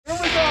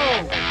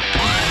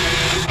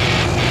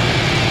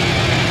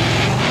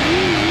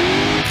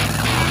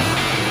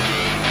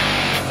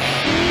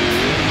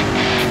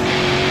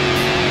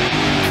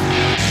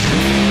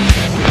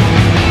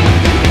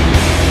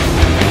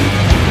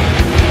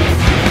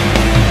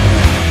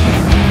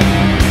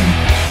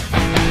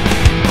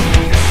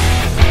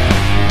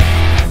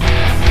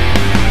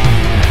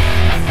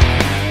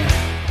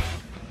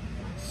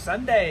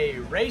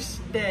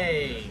Race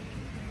day.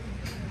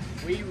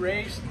 We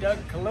raced Doug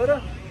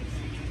Kalitta.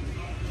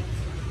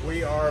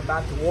 We are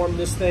about to warm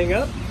this thing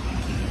up.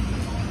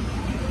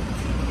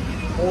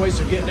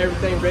 Boys are getting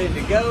everything ready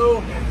to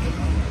go.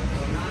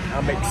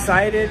 I'm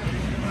excited.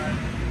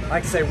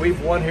 Like I say, we've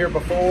won here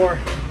before.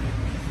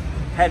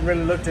 Hadn't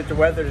really looked at the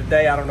weather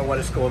today. I don't know what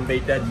it's going to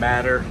be. Doesn't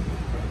matter.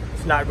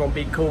 It's not going to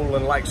be cool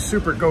and like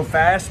super go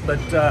fast,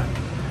 but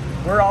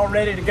we're all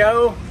ready to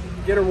go.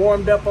 Get her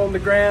warmed up on the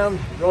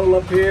ground, roll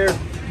up here,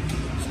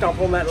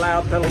 stomp on that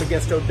loud pedal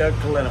against old Doug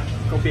Kalitta.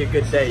 It's going to be a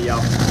good day,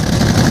 y'all.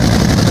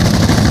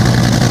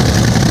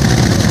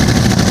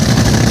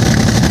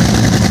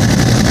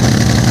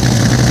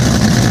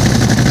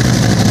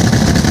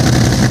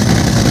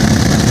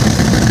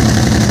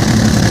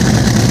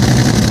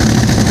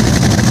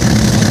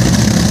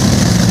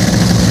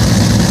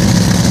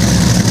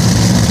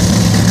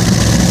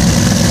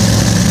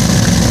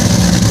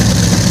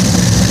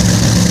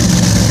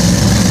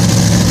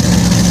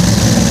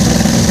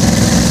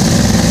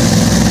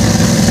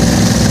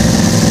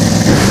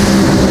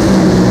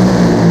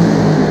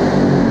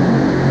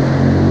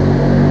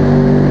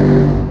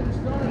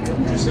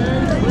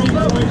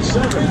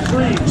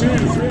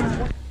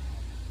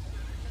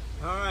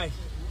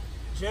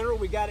 General,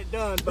 we got it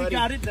done, buddy. We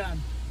got it done.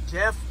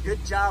 Jeff,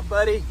 good job,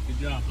 buddy. Good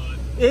job, bud.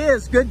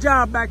 Good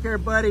job back there,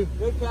 buddy.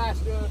 Good pass,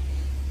 dude.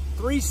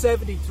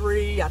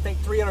 373, I think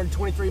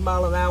 323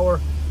 mile an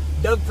hour.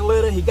 Doug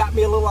Kalitta, he got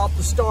me a little off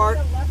the start,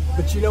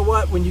 but you know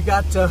what? When you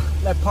got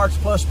that Parts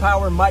Plus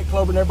power and Mike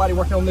Clover and everybody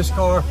working on this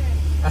car,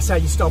 that's how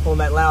you stomp on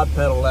that loud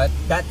pedal.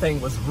 That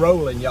thing was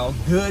rolling, y'all.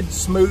 Good,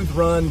 smooth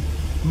run.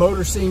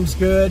 Motor seems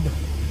good.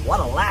 What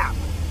a lap.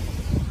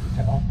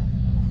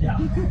 Yeah.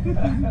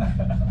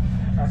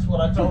 That's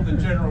what I told the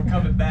General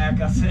coming back.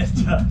 I said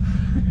to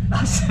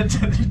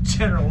the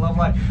General, I'm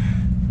like,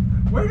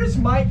 where does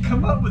Mike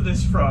come up with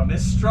this from?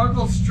 This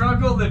struggle,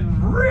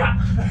 then rah!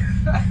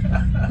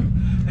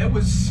 It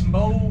was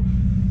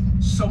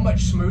so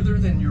much smoother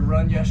than your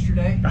run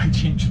yesterday. I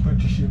changed a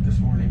bunch of shit this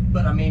morning.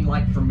 But I mean,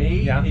 like for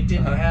me, it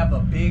didn't have a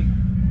big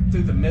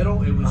through the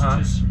middle. It was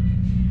just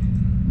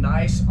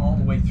nice all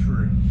the way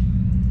through.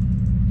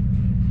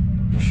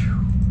 Whew.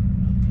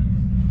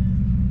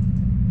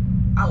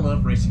 I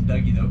love racing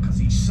Dougie though, because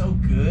he's so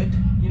good.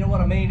 You know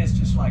what I mean? It's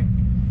just like,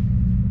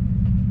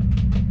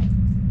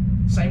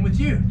 same with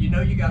you. You know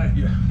you gotta,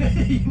 you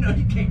know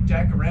you can't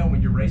jack around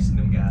when you're racing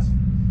them guys.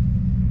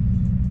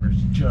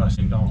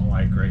 Just don't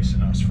like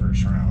racing us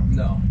first round.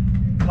 No.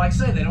 Like I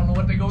say, they don't know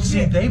what they go to.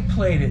 See, they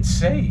played it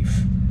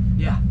safe.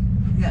 Yeah.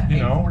 Yeah. You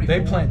know,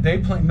 they planned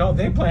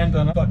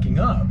on fucking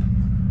up.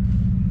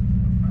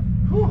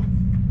 Whew.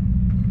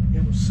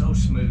 It was so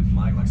smooth,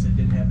 Mike. Like I said,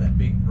 didn't have that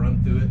big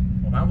run through it.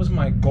 Well, that was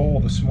my goal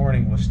this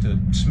morning, was to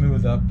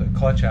smooth up the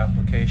clutch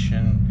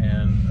application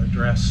and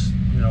address,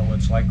 you know,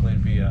 what's likely to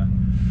be a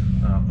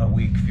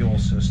weak fuel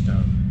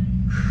system.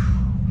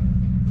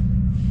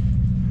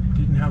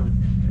 Didn't have,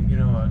 you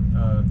know,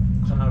 a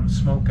cloud of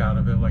smoke out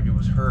of it like it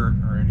was hurt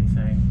or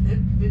anything.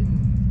 It didn't.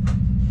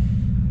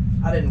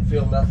 I didn't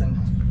feel nothing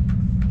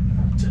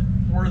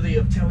worthy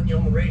of telling you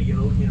on the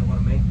radio. You know what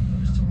I mean?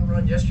 Just on the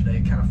run yesterday,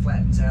 it kind of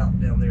flattens out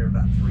down there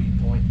about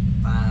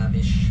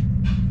 3.5-ish.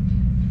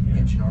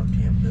 Engine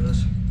RPM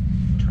does.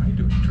 Tried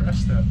to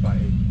address that by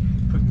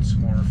putting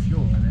some more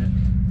fuel in it.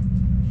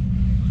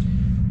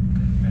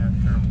 Bad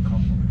thermal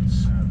couple at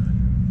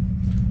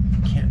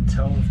 7. Can't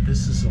tell if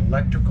this is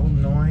electrical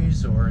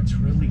noise or it's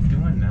really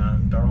doing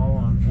that. They're all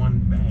on one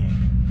bank.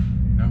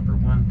 Number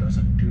 1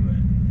 doesn't do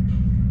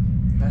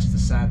it. That's the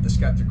side that's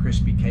got the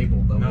crispy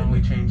cable though. No,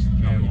 we changed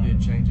the cable. Oh, you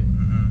did change it?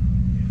 Mm-hmm.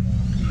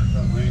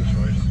 Lane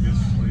choice is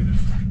deleted.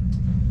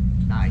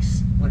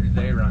 Nice. What did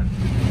they run?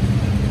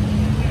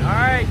 All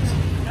right,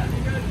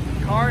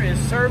 car is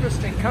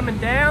serviced and coming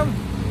down.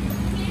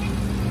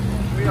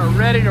 We are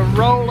ready to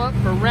roll up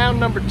for round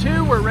number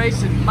 2. We're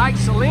racing Mike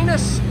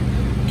Salinas,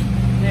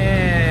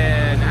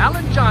 and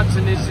Alan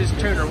Johnson is his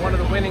tuner, one of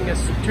the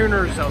winningest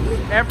tuners of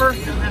ever.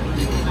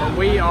 But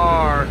we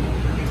are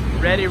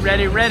ready.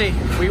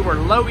 We were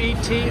low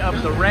ET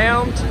of the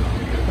round.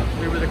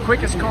 We were the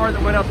quickest car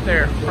that went up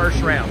there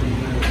first round.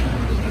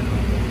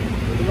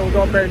 We're gonna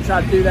go up there and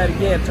try to do that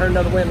again, turn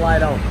another wind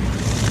light on.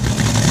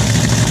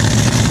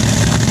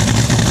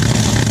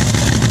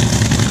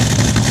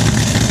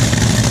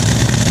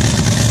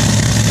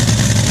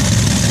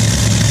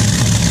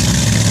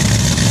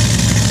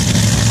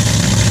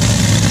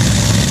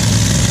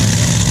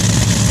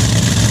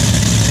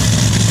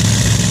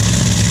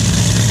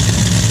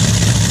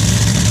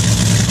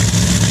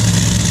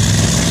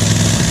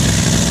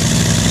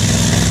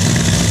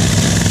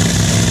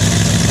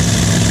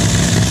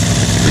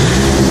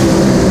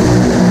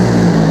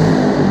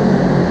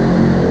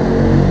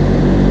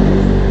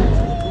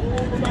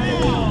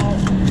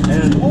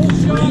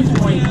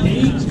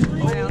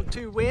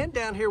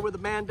 Down here with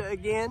Amanda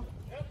again.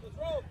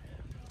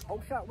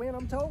 Whole shot win,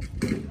 I'm told.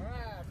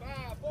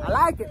 I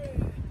like it.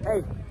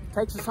 Hey,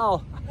 takes us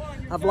all.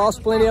 I've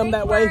lost plenty of them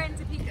that way.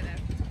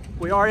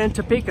 We are in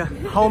Topeka,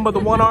 home of the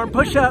one-arm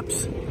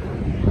push-ups.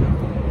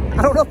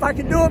 I don't know if I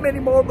can do them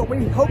anymore, but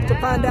we hope to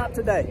find out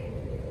today.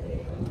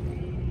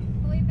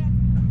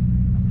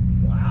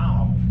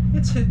 Wow.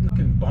 It's hitting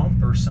a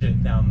bump or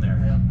something down there.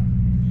 Yeah.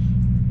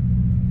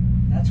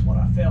 That's what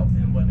I felt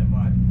then, wasn't it,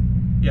 Mike?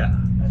 Yeah.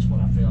 That's what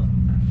I felt.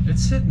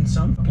 It's hitting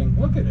something.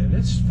 Look at it.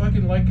 It's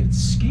fucking like it's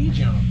ski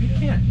jump. You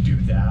can't do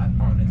that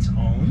on its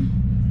own.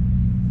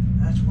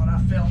 That's what I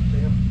felt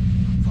then.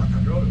 Fuck,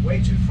 I drove it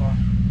way too far.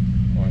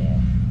 Oh,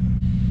 yeah.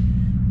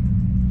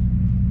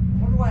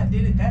 I wonder why I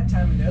did it that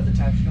time and the other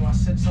times. You know, I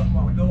said something a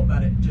while ago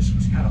about it just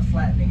was kind of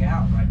flattening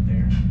out right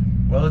there.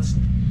 Well, it's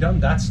done.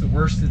 That's the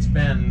worst it's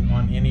been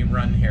on any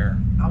run here.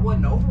 I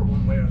wasn't over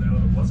one way or the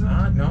other, was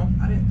I? No.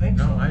 I didn't think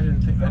so. No, I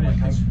didn't think.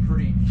 I was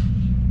pretty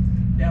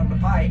down the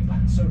pipe,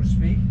 so to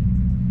speak.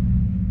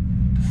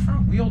 The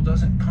front wheel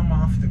doesn't come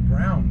off the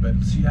ground,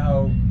 but see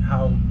how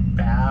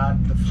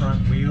bad the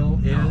front wheel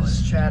is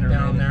it's chattering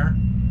down there?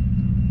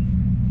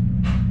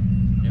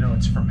 You know,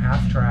 it's from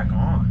half track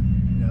on.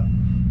 Yeah.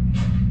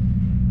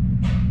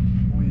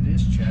 Boy, it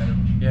is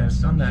chattering. Yeah, it's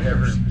done that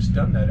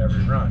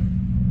every run.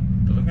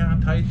 But look how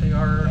tight they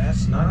are.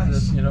 That's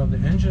nice. You know, the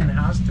engine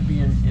has to be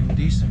in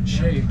decent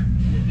shape.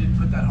 And it didn't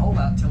put that hole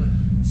out till it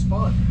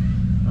spun.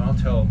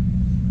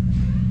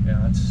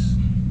 Yeah, it's,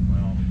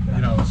 well,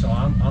 you know, so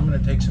I'm going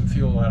to take some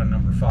fuel out of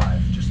number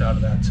 5, just out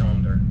of that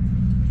cylinder.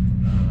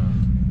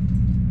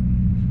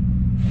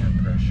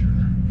 And pressure.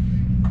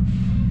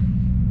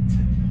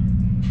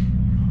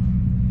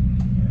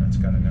 Yeah, it's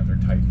got another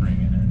tight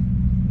ring in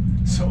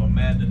it. So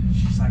Amanda,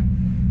 she's like,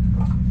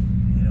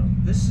 you know,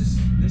 this is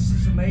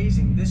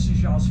amazing. This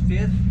is y'all's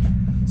 5th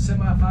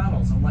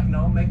semifinals. I'm like, no,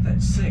 I'll make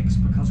that 6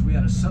 because we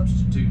had a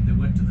substitute that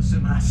went to the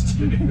semis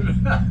too.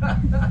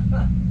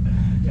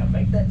 Yeah,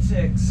 make that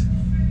 6.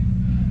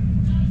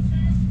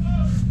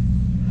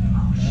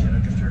 Oh shit, I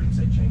just heard him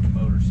say change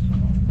motors.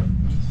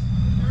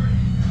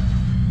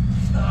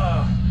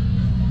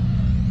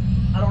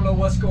 I don't know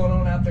what's going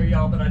on out there,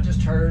 y'all, but I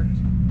just heard,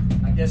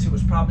 I guess it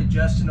was probably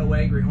Justin O.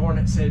 Angry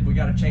Hornet said we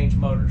got to change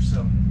motors.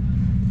 So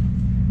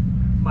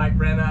Mike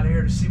ran out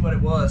here to see what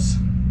it was. I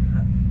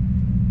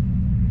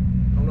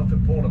don't know if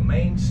it pulled a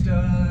main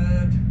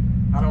stud.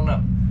 I don't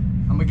know.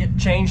 I'm gonna get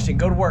changed and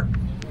go to work.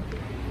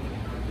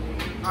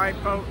 All right,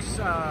 folks,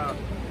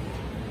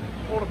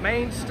 pulled a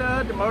main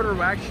stud. The motor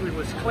actually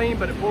was clean,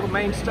 but it pulled a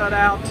main stud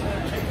out.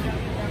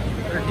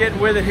 They're getting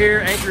with it here.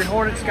 Angry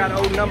Hornet's got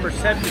old number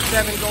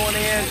 77 going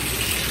in.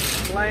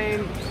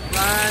 Blaine,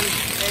 Ryan,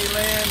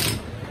 Kaylin,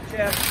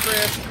 Jeff,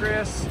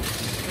 Chris,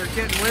 they're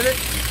getting with it.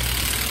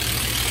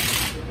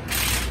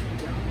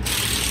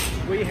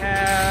 We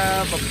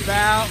have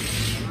about,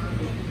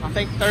 I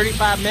think,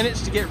 35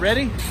 minutes to get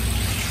ready.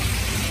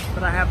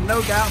 But I have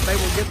no doubt they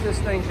will get this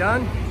thing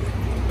done.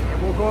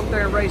 And we'll go up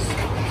there and race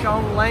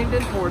Shawn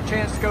Langdon for a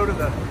chance to go to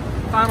the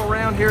final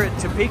round here at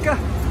Topeka.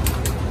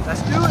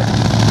 Let's do it.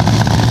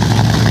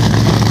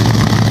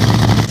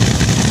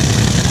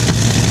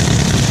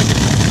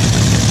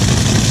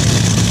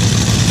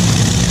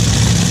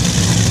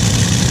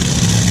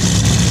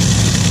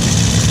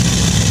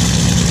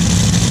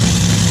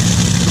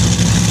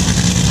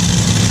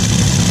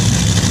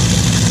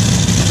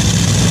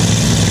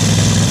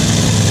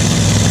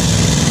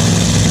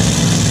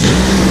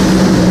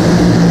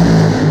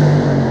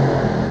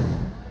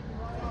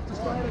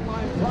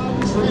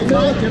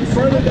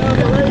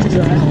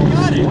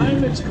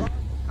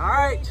 All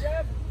right,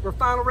 we're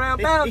final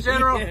round bound,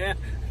 General. Yeah.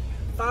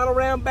 Final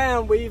round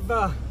bound. We've,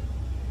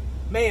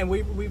 man,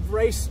 we've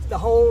raced the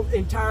whole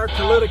entire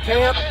Kalitta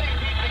camp.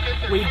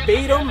 We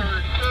beat them.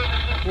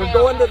 We're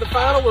going to the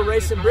final. We're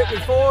racing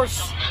Brittany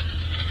Force.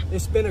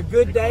 It's been a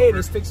good day, and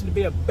it's fixing to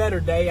be a better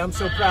day. I'm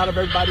so proud of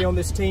everybody on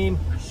this team.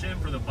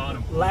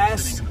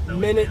 Last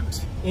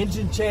minute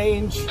engine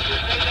change.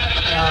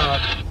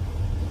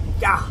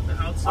 Yeah,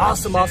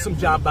 awesome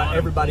job by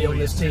everybody on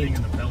this team.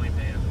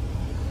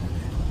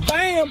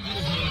 Bam!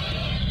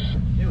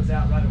 It was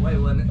out right away,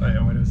 wasn't it? Oh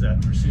yeah, when it was out,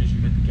 as soon as you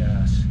hit the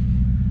gas.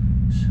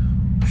 So,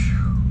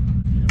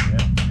 you know,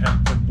 we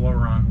haven't put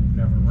blower on, we've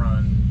never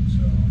run,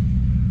 so.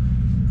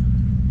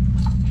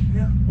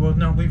 Yeah. Well,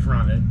 no, we've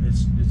run it.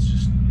 It's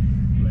just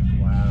like,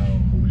 wow,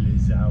 holy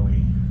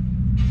zowie.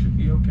 Should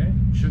be okay.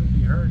 Shouldn't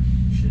be hurt.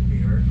 Shouldn't be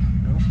hurt.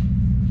 No.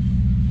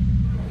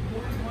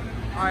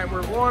 All right,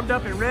 we're warmed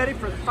up and ready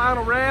for the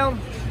final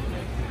round.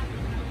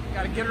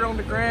 Got to get her on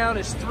the ground.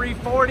 It's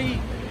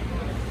 3:40.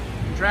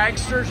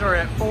 Dragsters are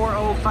at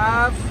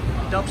 4:05.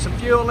 Dump some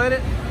fuel in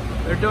it.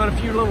 They're doing a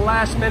few little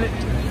last minute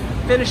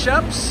finish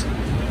ups.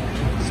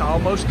 It's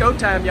almost go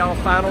time, y'all.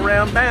 Final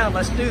round bound.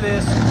 Let's do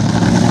this.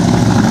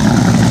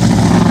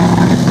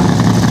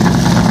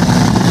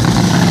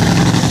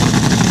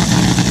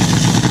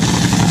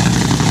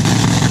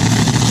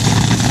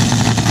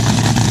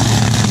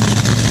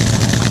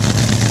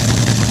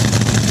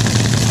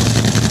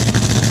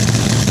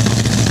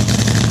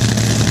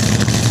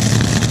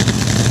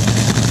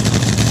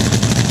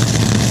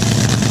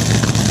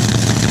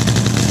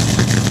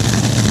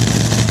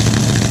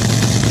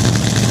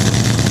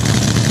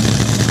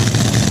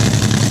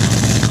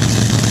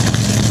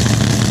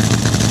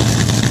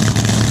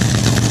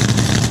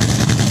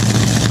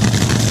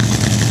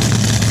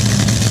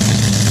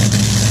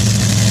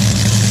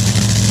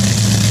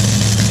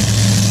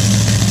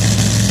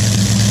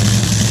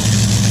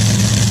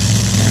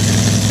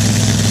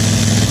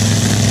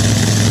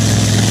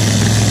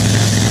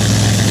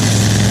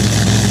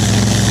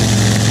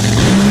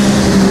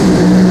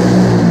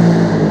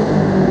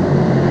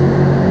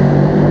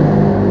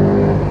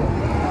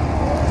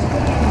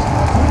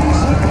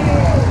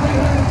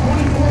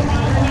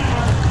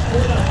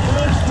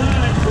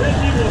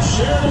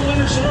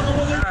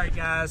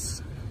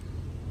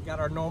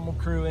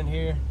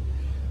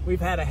 We've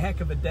had a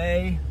heck of a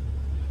day.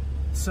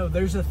 So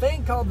there's a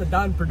thing called the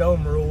Don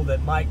Perdome rule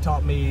that Mike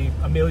taught me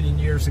a million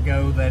years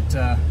ago,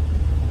 that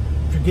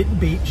if you're getting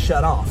beat,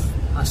 shut off.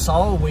 I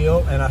saw a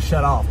wheel and I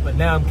shut off, but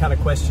now I'm kind of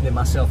questioning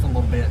myself a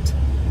little bit.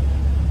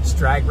 It's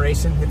drag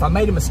racing. If I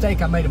made a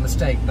mistake, I made a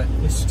mistake, but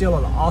it's still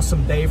an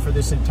awesome day for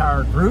this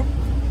entire group.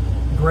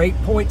 Great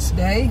points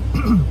day.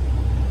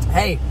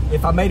 Hey,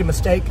 if I made a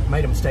mistake, I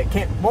made a mistake.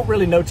 Won't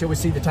really know till we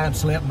see the time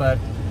slip, but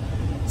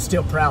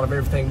still proud of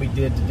everything we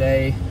did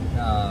today.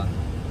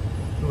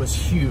 It was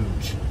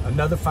huge.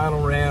 Another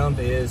final round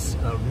is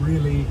a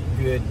really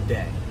good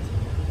day.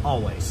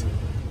 Always.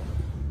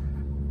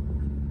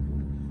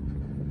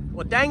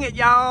 Well, dang it,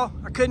 y'all.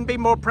 I couldn't be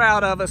more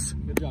proud of us.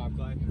 Good job,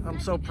 Clyde.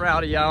 I'm so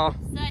proud of y'all.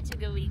 Such a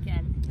good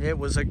weekend. It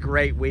was a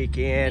great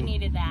weekend. We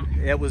needed that.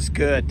 It was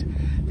good.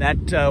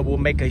 That will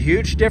make a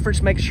huge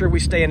difference, making sure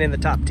we staying in the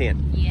top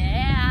 10.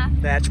 Yeah.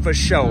 That's for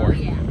sure. Oh,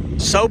 yeah.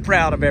 So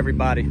proud of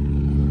everybody.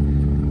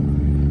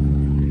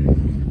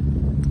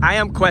 I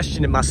am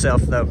questioning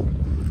myself, though.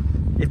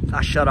 If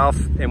I shut off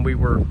and we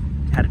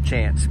had a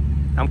chance,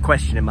 I'm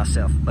questioning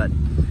myself, but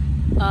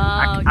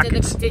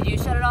did you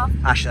shut it off?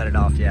 I shut it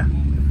off, yeah.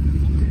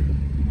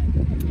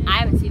 I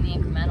haven't seen the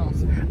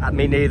incrementals.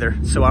 Me neither.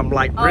 So I'm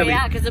like, oh, really.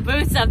 Yeah, because the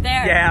booth's up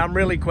there. Yeah, I'm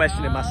really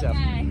questioning myself.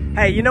 Okay.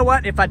 Hey, you know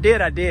what? If I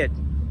did, I did.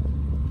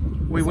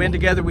 We win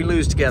together, we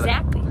lose together.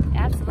 Exactly.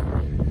 Absolutely.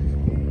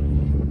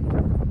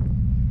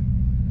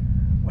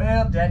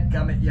 Well,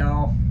 dadgummit,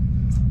 y'all.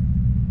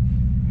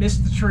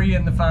 Missed the tree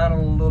in the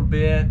final a little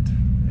bit,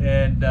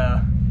 and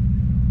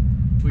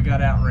we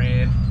got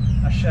outran.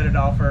 I shut it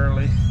off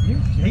early.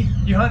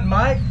 You hunting,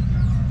 Mike?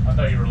 I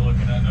thought you were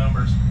looking at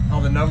numbers.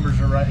 All the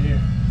numbers are right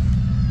here.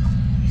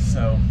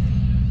 So,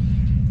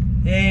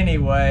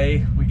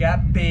 anyway, we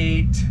got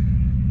beat.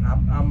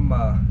 I'm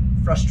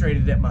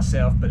frustrated at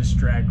myself, but it's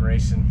drag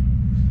racing.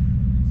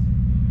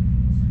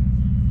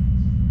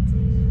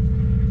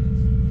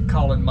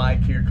 Calling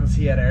Mike here because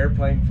he had an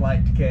airplane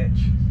flight to catch.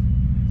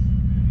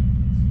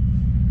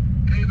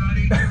 Hey,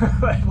 buddy.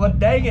 Well,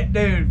 dang it,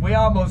 dude. We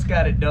almost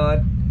got it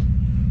done.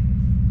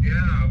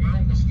 Yeah, we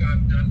almost got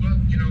it done. Look,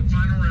 you know,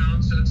 final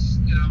rounds, that's,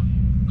 you know,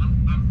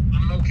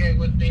 I'm okay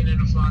with being in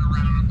the final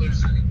round and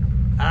losing.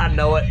 I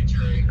know it.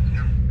 NHRA, you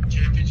know,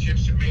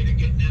 championships are made of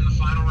getting in the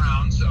final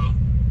round, so.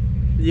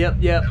 Yep.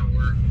 You know,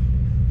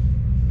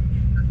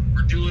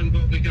 we're doing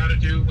what we got to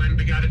do when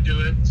we got to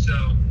do it.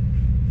 So,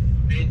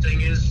 main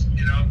thing is,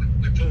 you know,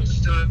 we pulled a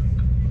stud.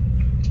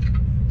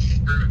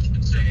 Or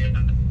say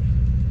an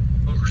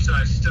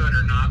oversized stud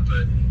or not,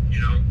 but you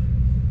know,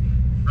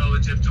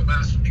 relative to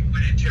last week, we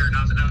didn't tear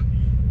nothing up.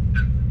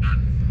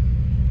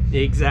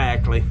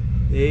 Exactly.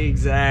 You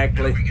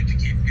know, we get to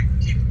keep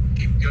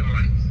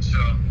going. So.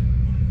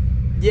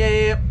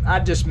 Yeah, I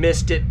just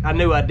missed it. I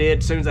knew I did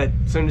as soon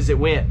as it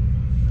went.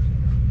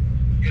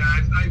 Yeah,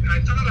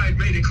 I thought I'd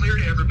made it clear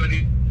to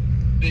everybody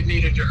they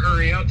needed to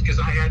hurry up because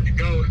I had to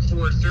go at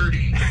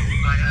 4:30. I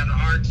had a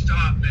hard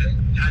stop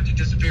and had to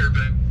disappear,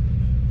 but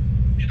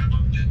you know.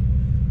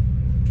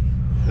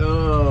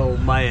 Oh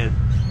man.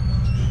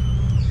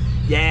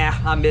 Yeah,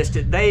 I missed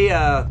it. They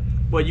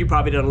well, you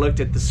probably done looked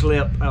at the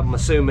slip, I'm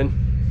assuming.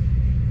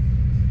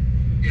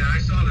 Yeah, I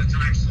saw the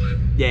time slip.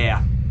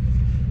 Yeah.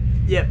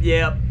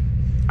 Yep.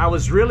 I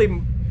was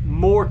really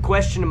more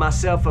questioning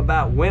myself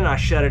about when I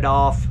shut it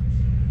off,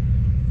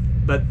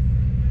 but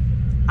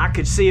I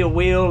could see a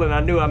wheel and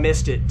I knew I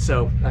missed it,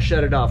 so I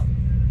shut it off.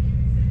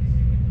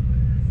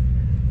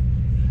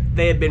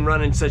 They had been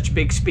running such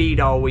big speed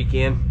all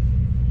weekend.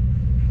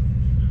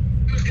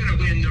 He was going to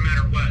win no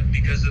matter what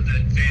because of the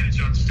advantage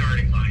on the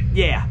starting line.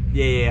 Yeah.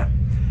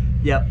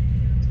 Yep.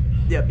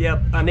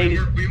 I needed.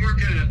 We weren't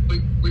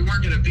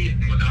gonna beat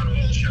him without a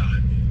whole shot.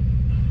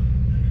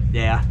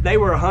 Yeah, they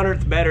were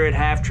 100th better at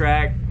half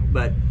track,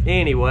 but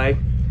anyway.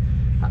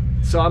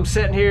 So I'm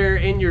sitting here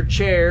in your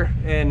chair,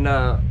 and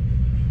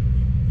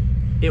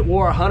it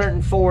wore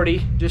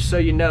 140. Just so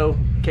you know,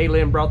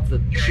 Kaylin brought the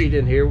sheet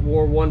in here.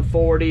 Wore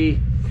 140.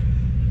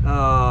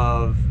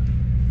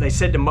 They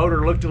said the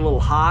motor looked a little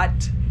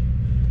hot,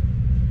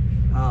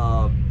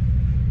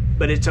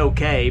 but it's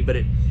okay.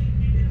 But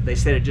they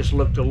said it just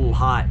looked a little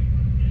hot.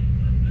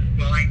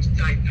 Well, I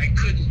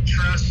couldn't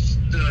trust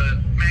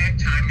the mag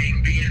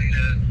timing being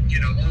the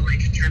only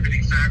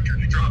contributing factor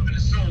to dropping a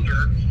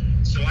cylinder,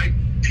 so I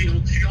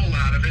peeled fuel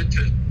out of it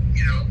to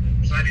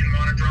so I didn't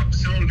want to drop the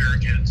cylinder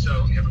again.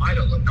 So it might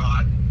have looked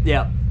odd.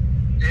 Yeah.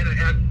 And it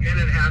had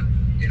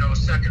a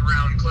second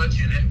round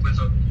clutch in it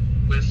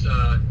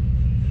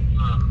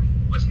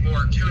with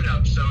more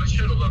tune-up, so it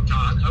should have looked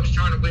odd. I was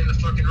trying to win the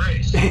fucking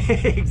race.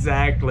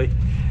 Exactly.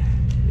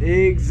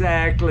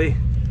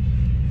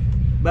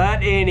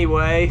 But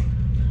anyway,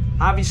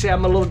 obviously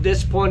I'm a little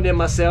disappointed in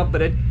myself,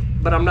 but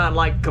I'm not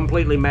like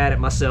completely mad at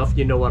myself.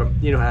 You know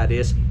how it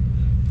is.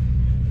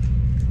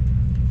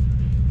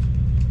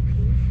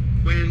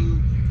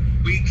 When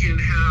we can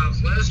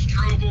have less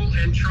trouble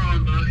and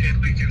trauma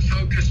and we can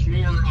focus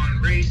more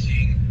on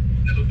racing,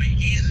 it'll be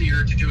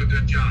easier to do a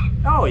good job.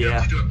 Oh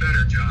yeah. To do a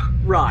better job.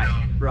 Right.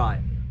 All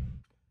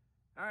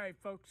right,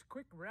 folks,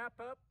 quick wrap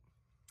up.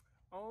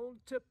 on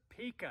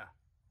Topeka.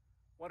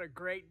 What a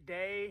great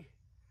day.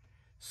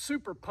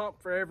 Super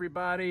pumped for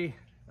everybody.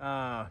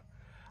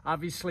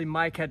 Obviously,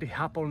 Mike had to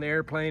hop on the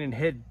airplane and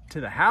head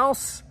to the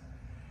house.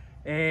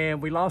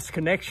 And we lost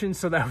connection,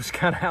 so that was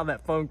kind of how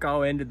that phone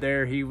call ended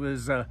there. He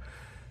was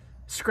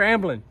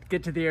scrambling to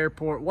get to the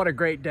airport. What a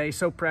great day.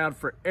 So proud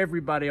for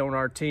everybody on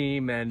our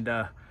team. And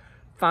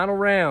final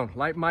round,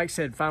 like Mike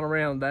said, final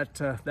round,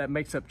 that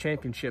makes up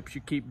championships.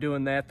 You keep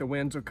doing that, the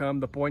wins will come,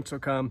 the points will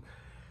come.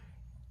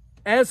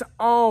 As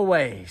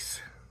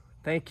always,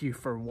 thank you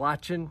for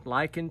watching,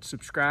 liking,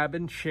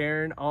 subscribing,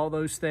 sharing, all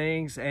those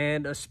things,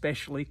 and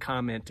especially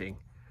commenting.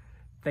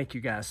 Thank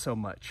you guys so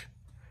much.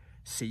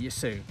 See you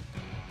soon.